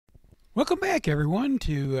Welcome back, everyone,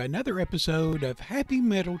 to another episode of Happy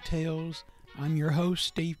Meadow Tales. I'm your host,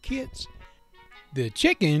 Steve Kitts. The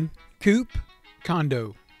Chicken Coop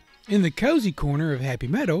Condo. In the cozy corner of Happy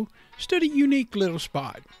Meadow stood a unique little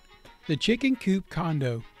spot. The Chicken Coop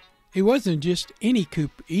Condo. It wasn't just any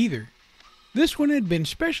coop either. This one had been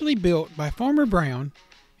specially built by Farmer Brown,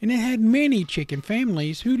 and it had many chicken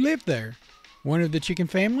families who lived there. One of the chicken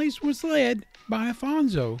families was led by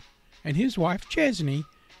Alfonso and his wife Chesney,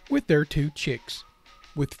 with their 2 chicks.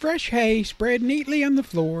 With fresh hay spread neatly on the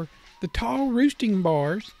floor, the tall roosting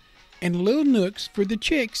bars, and little nooks for the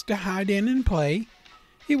chicks to hide in and play,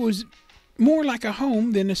 it was more like a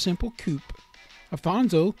home than a simple coop.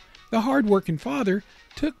 Alfonso, the hard-working father,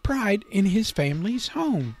 took pride in his family's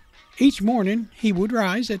home. Each morning he would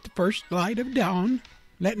rise at the first light of dawn,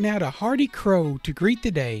 letting out a hearty crow to greet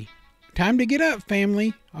the day. "Time to get up,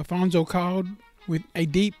 family," Alfonso called with a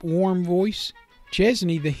deep, warm voice.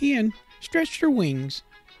 Chesney the hen stretched her wings,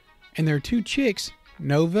 and their 2 chicks,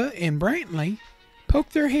 Nova and Brantley,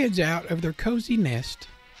 poked their heads out of their cozy nest.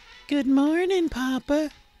 "Good morning,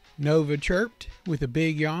 Papa," Nova chirped with a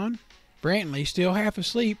big yawn. Brantley, still half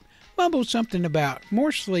asleep, mumbled something about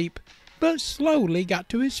more sleep, but slowly got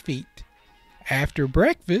to his feet. After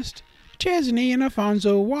breakfast, Chesney and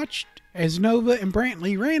Alfonso watched as Nova and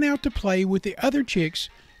Brantley ran out to play with the other chicks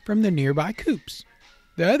from the nearby coops.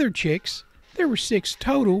 The other chicks, there were 6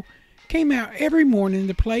 total, came out every morning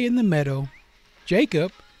to play in the meadow.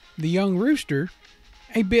 Jacob, the young rooster,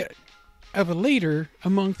 a bit of a leader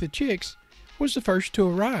among the chicks, was the first to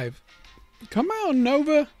arrive. "Come on,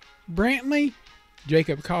 Nova, Brantley,"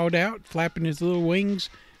 Jacob called out, flapping his little wings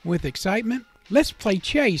with excitement. "Let's play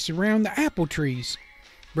chase around the apple trees."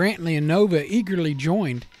 Brantley and Nova eagerly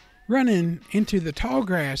joined, running into the tall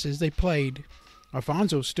grass as they played.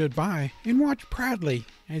 Alfonso stood by and watched proudly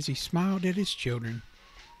as he smiled at his children.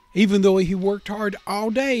 Even though he worked hard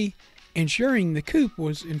all day, ensuring the coop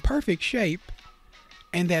was in perfect shape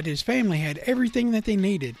and that his family had everything that they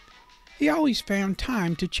needed, he always found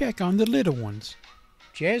time to check on the little ones.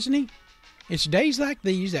 "Chesney, it's days like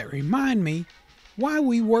these that remind me why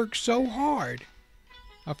we work so hard,"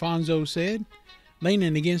 Alfonso said,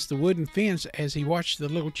 leaning against the wooden fence as he watched the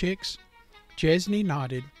little chicks. Chesney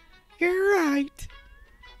nodded. "You're right.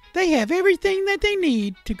 They have everything that they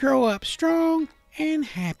need to grow up strong and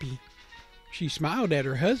happy." She smiled at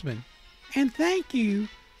her husband. "And thank you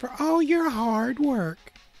for all your hard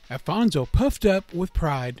work." Alfonso puffed up with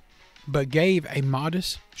pride, but gave a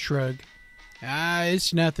modest shrug.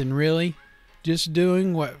 It's nothing really. Just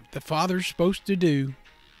doing what the father's supposed to do."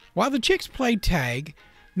 While the chicks played tag,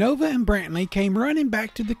 Nova and Brantley came running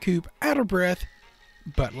back to the coop, out of breath,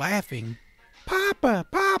 but laughing. "Papa,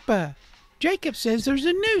 Papa, Jacob says there's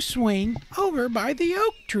a new swing over by the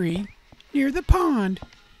oak tree near the pond.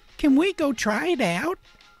 Can we go try it out?"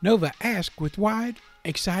 Nova asked with wide,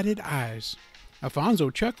 excited eyes. Alfonso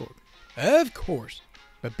chuckled. "Of course,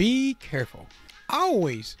 but be careful."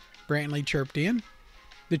 "Always," Brantley chirped in.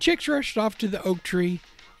 The chicks rushed off to the oak tree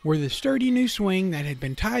where the sturdy new swing that had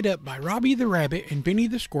been tied up by Robbie the rabbit and Benny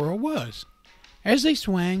the squirrel was. As they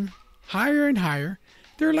swung higher and higher,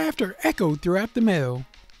 their laughter echoed throughout the meadow.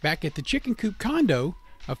 Back at the Chicken Coop Condo,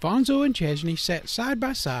 Alfonso and Chesney sat side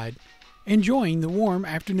by side, enjoying the warm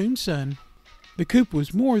afternoon sun. The coop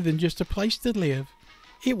was more than just a place to live.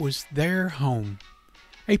 It was their home,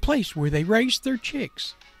 a place where they raised their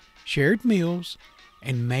chicks, shared meals,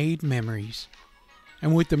 and made memories.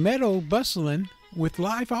 And with the meadow bustling with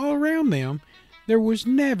life all around them, there was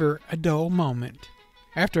never a dull moment.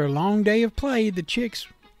 After a long day of play, the chicks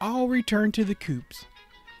all returned to the coops,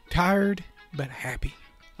 tired but happy.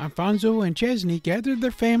 Alfonso and Chesney gathered their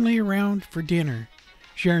family around for dinner,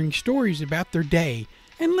 sharing stories about their day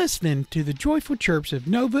and listening to the joyful chirps of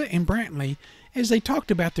Nova and Brantley as they talked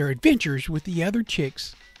about their adventures with the other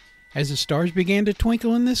chicks. As the stars began to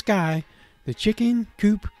twinkle in the sky, the Chicken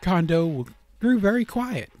Coop Condo grew very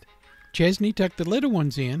quiet. Chesney tucked the little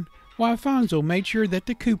ones in, while Alfonso made sure that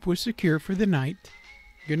the coop was secure for the night.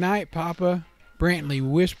 "Good night, Papa," Brantley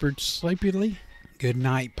whispered sleepily. "Good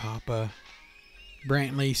night, Papa,"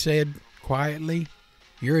 Brantley said quietly.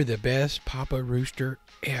 "You're the best Papa Rooster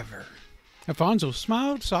ever." Alfonso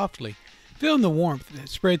smiled softly, feeling the warmth that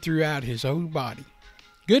spread throughout his whole body.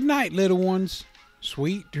 "Good night, little ones.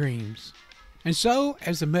 Sweet dreams." And so,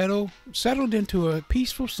 as the meadow settled into a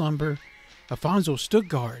peaceful slumber, Alfonso stood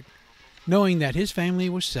guard, knowing that his family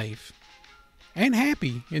was safe and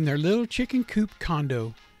happy in their little Chicken Coop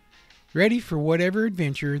Condo, ready for whatever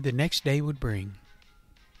adventure the next day would bring.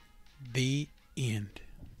 The end.